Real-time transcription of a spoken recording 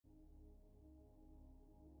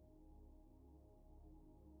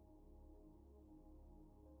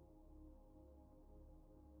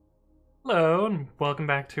Hello, and welcome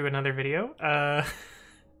back to another video.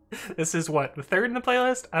 This is what, the third in the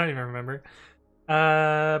playlist? I don't even remember.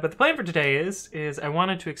 But the plan for today is I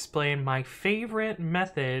wanted to explain my favorite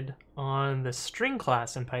method on the string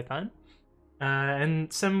class in Python,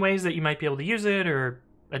 and some ways that you might be able to use it or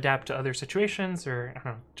adapt to other situations, or I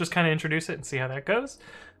don't know, just kind of introduce it and see how that goes.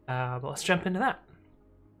 But let's jump into that.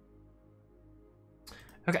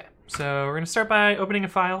 Okay, so we're gonna start by opening a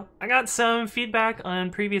file. I got some feedback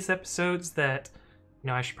on previous episodes that,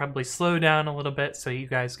 I should probably slow down a little bit so you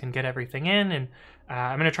guys can get everything in, and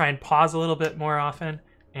I'm gonna try and pause a little bit more often,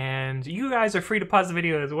 and you guys are free to pause the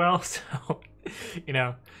video as well, so,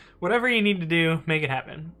 whatever you need to do, make it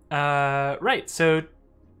happen. Right, so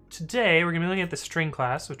today we're gonna be looking at the string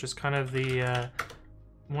class, which is kind of the,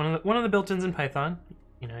 one of the built-ins in Python.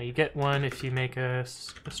 You get one if you make a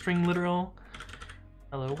string literal,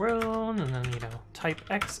 hello world, and then, type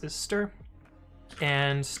X is str.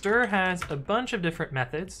 And str has a bunch of different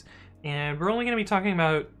methods, and we're only going to be talking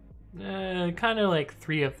about kind of like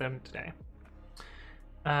 3 of them today.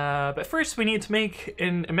 But first we need to make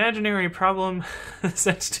an imaginary problem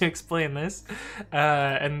set to explain this.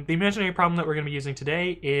 And the imaginary problem that we're going to be using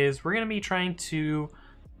today is we're going to be trying to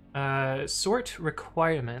sort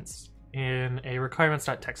requirements in a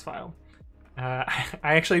requirements.txt file. I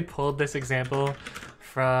actually pulled this example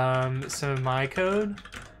from some of my code,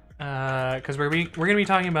 because we're gonna be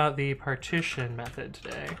talking about the partition method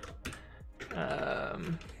today.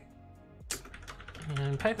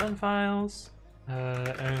 In Python files,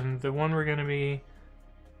 and the one we're gonna be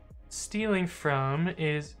stealing from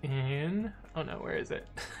is in, oh no, where is it?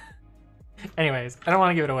 Anyways, I don't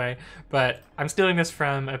want to give it away, but I'm stealing this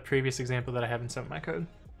from a previous example that I have in some of my code.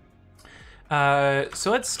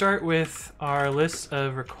 So let's start with our list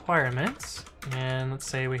of requirements, and let's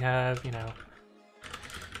say we have,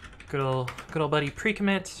 good old buddy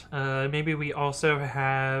pre-commit. Maybe we also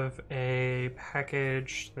have a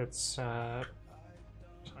package that's, I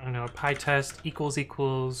don't know, pytest equals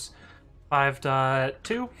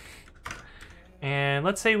 5.2, and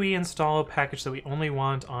let's say we install a package that we only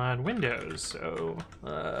want on Windows. So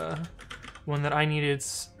one that I needed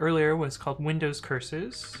earlier was called Windows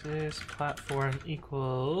Curses. This platform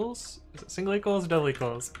equals, is it single equals or double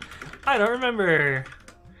equals? I don't remember.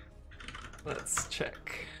 Let's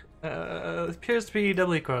check. It appears to be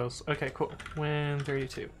double equals. Okay, cool.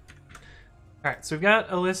 Win32. Alright, so we've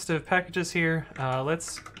got a list of packages here.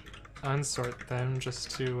 Let's unsort them just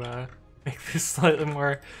to make this slightly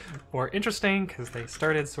more interesting, because they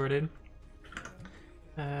started sorted.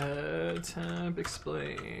 Tab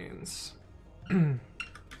explains.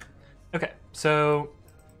 Okay, so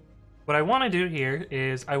what I want to do here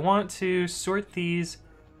is I want to sort these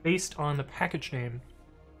based on the package name,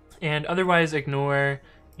 and otherwise ignore,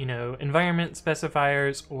 environment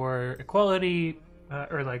specifiers or equality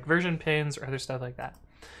or like version pins or other stuff like that.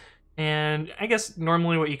 And I guess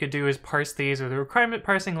normally what you could do is parse these with a requirement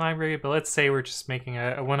parsing library, but let's say we're just making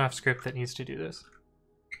a one-off script that needs to do this.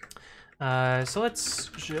 So let's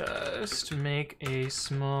just make a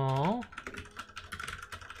small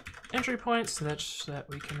entry point so that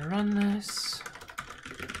we can run this.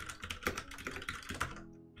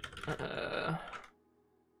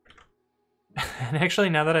 And actually,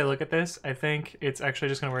 now that I look at this, I think it's actually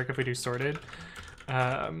just gonna work if we do sorted.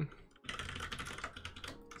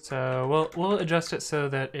 So we'll adjust it so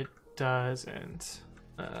that it doesn't.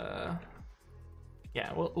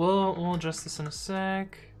 Yeah, we'll adjust this in a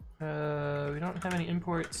sec. We don't have any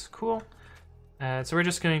imports. Cool. So we're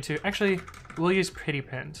just going to, actually, we'll use pretty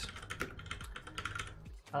print,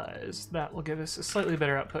 as that will give us a slightly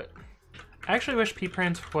better output. I actually wish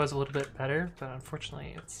pprint was a little bit better, but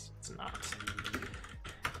unfortunately it's not.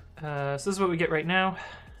 So this is what we get right now,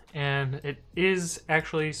 and it is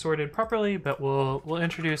actually sorted properly, but we'll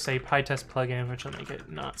introduce a pytest plugin which will make it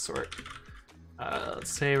not sort. Let's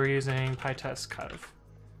say we're using pytest cutoff.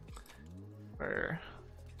 Where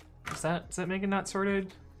does that make it not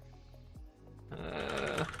sorted?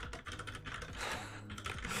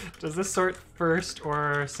 Does this sort first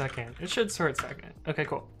or second? It should sort second. Okay,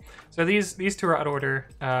 cool. So these 2 are out of order,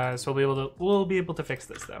 so we'll be able to fix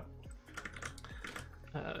this though.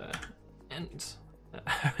 And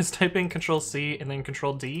I was typing Control-C and then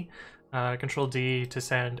Control-D. Control-D to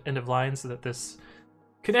send end of line so that this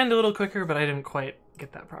could end a little quicker, but I didn't quite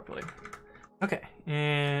get that properly. Okay,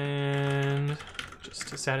 and just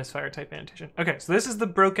to satisfy our type annotation. Okay, so this is the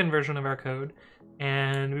broken version of our code,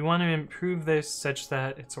 and we want to improve this such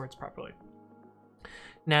that it sorts properly.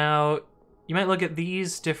 Now, you might look at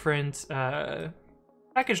these different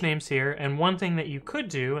package names here, and one thing that you could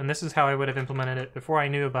do, and this is how I would have implemented it before I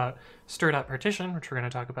knew about str.partition, which we're going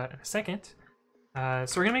to talk about in a second.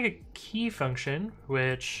 So we're going to make a key function,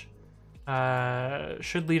 which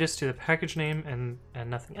should lead us to the package name and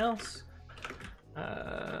nothing else.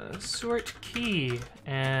 Sort key,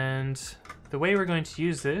 and the way we're going to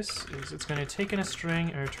use this is it's going to take in a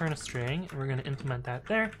string and return a string, and we're going to implement that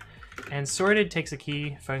there. And sorted takes a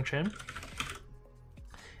key function,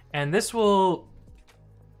 and this will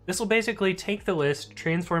basically take the list,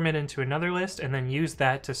 transform it into another list, and then use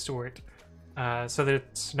that to sort, so that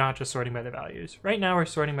it's not just sorting by the values. Right now we're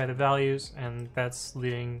sorting by the values, and that's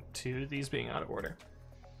leading to these being out of order.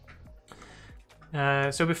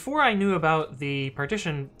 So before I knew about the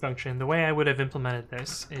partition function, the way I would have implemented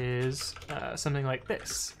this is something like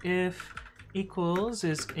this. If equals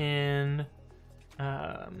is in...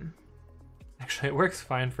 actually, it works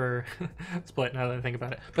fine for split now that I think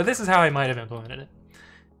about it. But this is how I might have implemented it.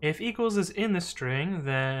 If equals is in the string,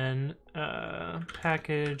 then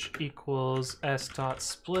package equals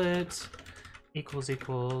s.split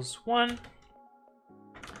equals 1.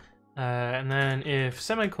 And then if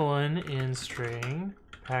semicolon in string,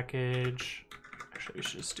 package, actually we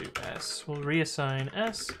should just do s, we'll reassign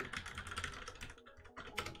s,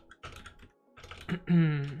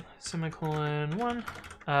 semicolon 1.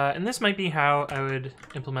 And this might be how I would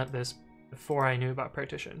implement this before I knew about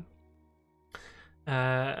partition.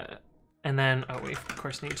 And then, oh, we of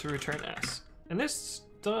course need to return s. And this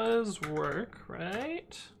does work,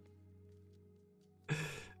 right?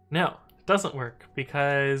 No, it doesn't work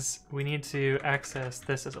because we need to access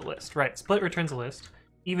this as a list. Right, split returns a list,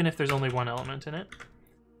 even if there's only one element in it.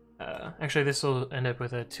 Actually, this will end up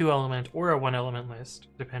with a 2-element or a 1-element list,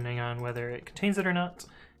 depending on whether it contains it or not.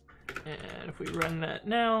 And if we run that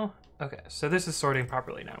now, okay, so this is sorting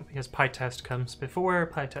properly now because pytest comes before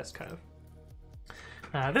pytestconv.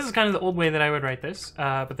 This is kind of the old way that I would write this,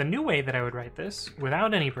 but the new way that I would write this,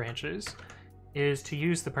 without any branches, is to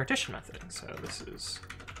use the partition method. So this is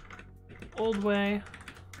the old way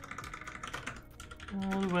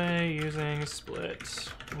using split.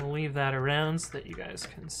 We'll leave that around so that you guys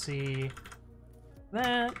can see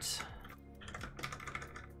that.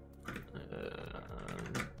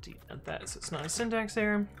 Decent that so it's not a syntax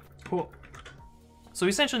error. Cool. So we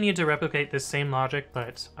essentially need to replicate this same logic,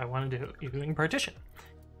 but I want to do it using partition.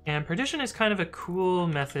 And partition is kind of a cool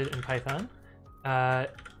method in Python.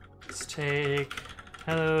 Let's take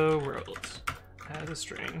hello world as a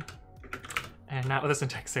string, and not with a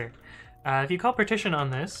syntax error. If you call partition on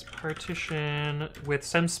this, partition with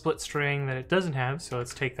some split string that it doesn't have, so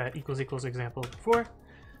let's take that equals example before.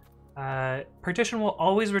 Partition will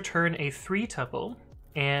always return a 3-tuple,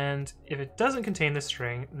 and if it doesn't contain the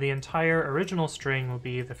string, the entire original string will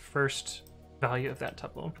be the first value of that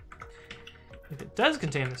tuple. If it does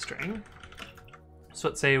contain the string, so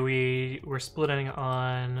let's say we're splitting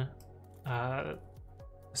on a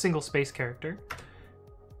single space character,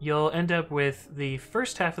 you'll end up with the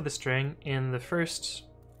first half of the string in the first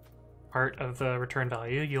part of the return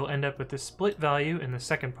value, you'll end up with the split value in the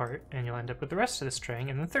second part, and you'll end up with the rest of the string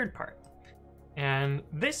in the third part. And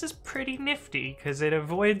this is pretty nifty because it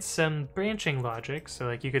avoids some branching logic. So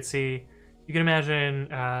like you can imagine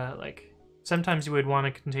like sometimes you would want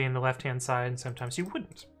to contain the left-hand side and sometimes you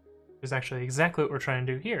wouldn't. Is actually exactly what we're trying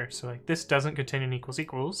to do here. So like this doesn't contain an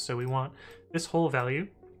equals, so we want this whole value.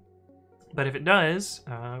 But if it does,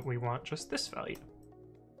 we want just this value.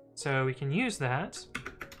 So we can use that.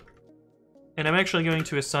 And I'm actually going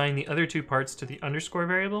to assign the other 2 parts to the underscore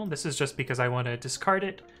variable. This is just because I want to discard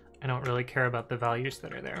it. I don't really care about the values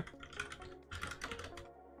that are there.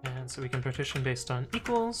 And so we can partition based on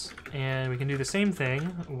equals, and we can do the same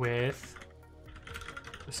thing with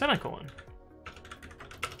the semicolon.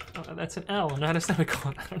 Oh, that's an L, not a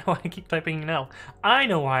semicolon. I don't know why I keep typing an L. I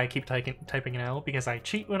know why I keep typing an L, because I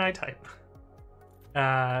cheat when I type.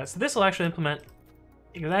 So this will actually implement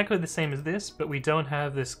exactly the same as this, but we don't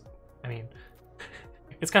have this, I mean,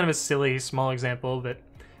 it's kind of a silly small example, but,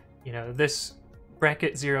 you know, this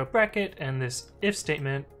bracket 0 bracket and this if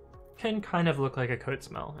statement can kind of look like a code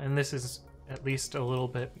smell, and this is at least a little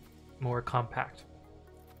bit more compact.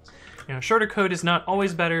 You know, shorter code is not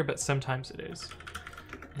always better, but sometimes it is.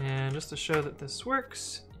 And just to show that this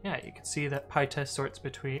works, yeah, you can see that pytest sorts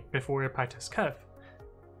before pytestconv.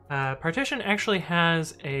 Partition actually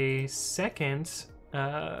has a second,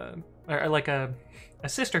 or like a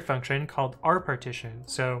sister function called rpartition.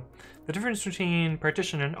 So the difference between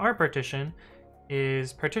partition and rpartition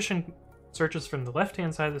is partition searches from the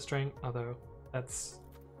left-hand side of the string, although that's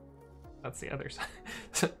the other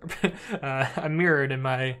side. I'm mirrored in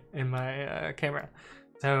my camera.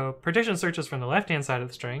 So partition searches from the left-hand side of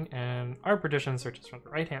the string, and our partition searches from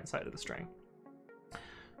the right-hand side of the string.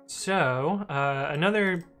 So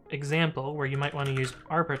another example where you might want to use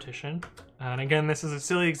our partition, and again, this is a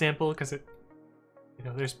silly example because it,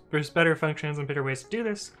 there's better functions and better ways to do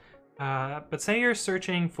this. But say you're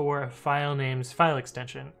searching for a file name's file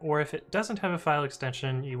extension, or if it doesn't have a file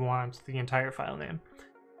extension, you want the entire file name.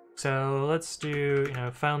 So let's do,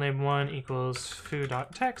 file name 1 equals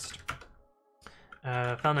foo.text.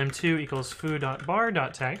 File name 2 equals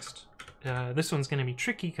foo.bar.text. This one's going to be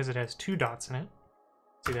tricky because it has 2 dots in it.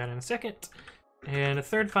 See that in a second. And a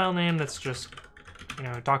third file name that's just,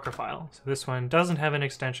 Docker file. So this one doesn't have an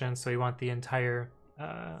extension, so you want the entire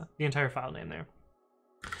file name there.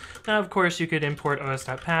 Now, of course, you could import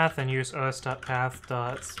os.path and use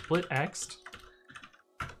os.path.splitxt.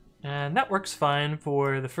 And that works fine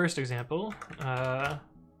for the first example.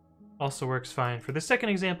 Also works fine for the second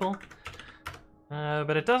example.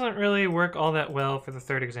 But it doesn't really work all that well for the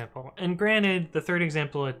third example. And granted, the third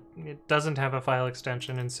example, it doesn't have a file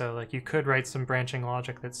extension, and so you could write some branching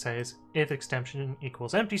logic that says if extension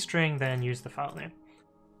equals empty string, then use the file name.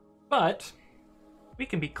 But we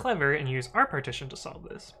can be clever and use our partition to solve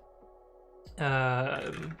this.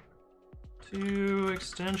 To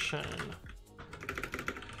extension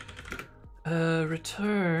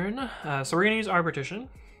return. So we're gonna use our partition.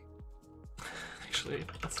 Actually,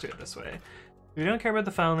 let's do it this way. We don't care about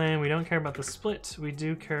the file name, we don't care about the split, we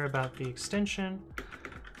do care about the extension.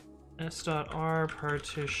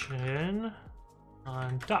 s.rpartition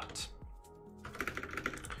on dot.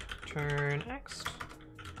 Return x.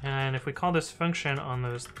 And if we call this function on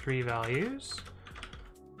those 3 values,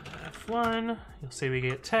 f1, you'll see we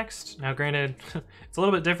get text. Now granted, it's a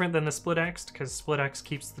little bit different than the splitxt because splitxt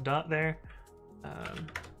keeps the dot there.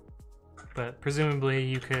 But presumably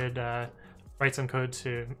you could write some code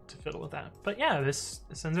to fiddle with that. But yeah, this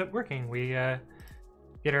ends up working. We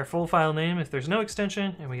get our full file name if there's no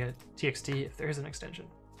extension, and we get txt if there is an extension.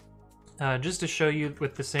 Just to show you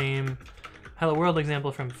with the same hello world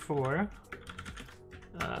example from before,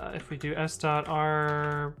 if we do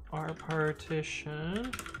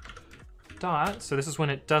s.rpartition dot, so this is when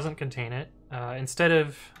it doesn't contain it, instead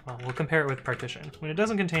of, we'll compare it with partition. When it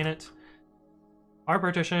doesn't contain it, our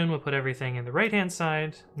partition will put everything in the right-hand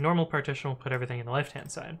side, normal partition will put everything in the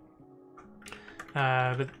left-hand side.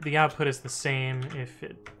 But the output is the same if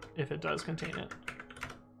it does contain it.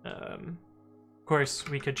 Of course,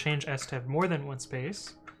 we could change s to have more than one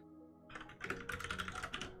space.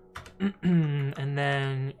 And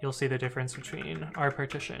then you'll see the difference between our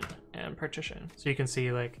partition and partition. So you can see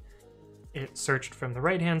it searched from the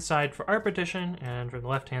right-hand side for our partition and from the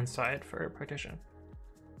left-hand side for partition.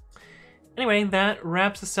 Anyway, that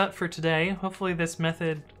wraps us up for today. Hopefully this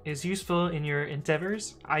method is useful in your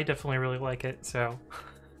endeavors. I definitely really like it, so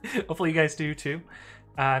hopefully you guys do too.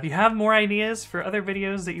 If you have more ideas for other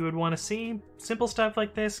videos that you would want to see, simple stuff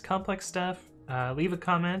like this, complex stuff, leave a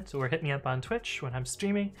comment or hit me up on Twitch when I'm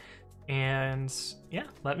streaming. And yeah,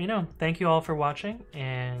 let me know. Thank you all for watching,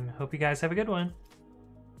 and hope you guys have a good one.